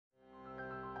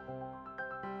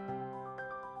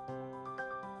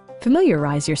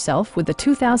Familiarize yourself with the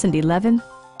 2011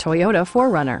 Toyota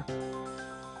 4Runner.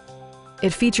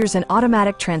 It features an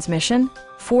automatic transmission,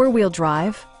 four-wheel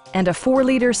drive, and a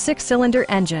 4-liter six-cylinder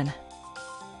engine.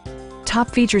 Top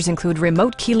features include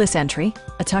remote keyless entry,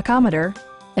 a tachometer,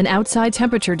 an outside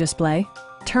temperature display,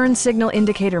 turn signal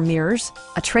indicator mirrors,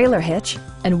 a trailer hitch,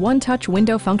 and one-touch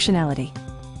window functionality.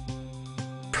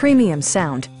 Premium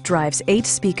sound drives 8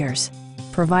 speakers,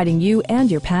 providing you and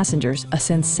your passengers a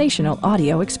sensational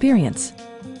audio experience.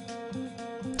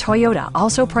 Toyota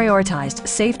also prioritized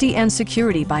safety and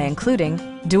security by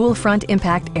including dual front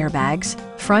impact airbags,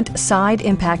 front side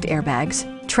impact airbags,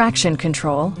 traction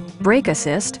control, brake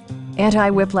assist,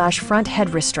 anti-whiplash front head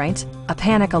restraints, a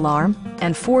panic alarm,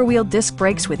 and 4-wheel disc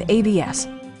brakes with ABS.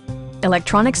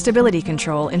 Electronic stability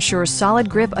control ensures solid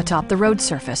grip atop the road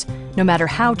surface, no matter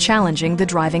how challenging the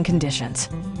driving conditions.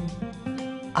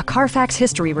 A Carfax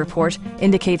history report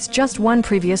indicates just one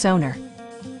previous owner.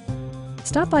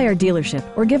 Stop by our dealership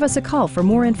or give us a call for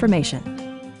more information.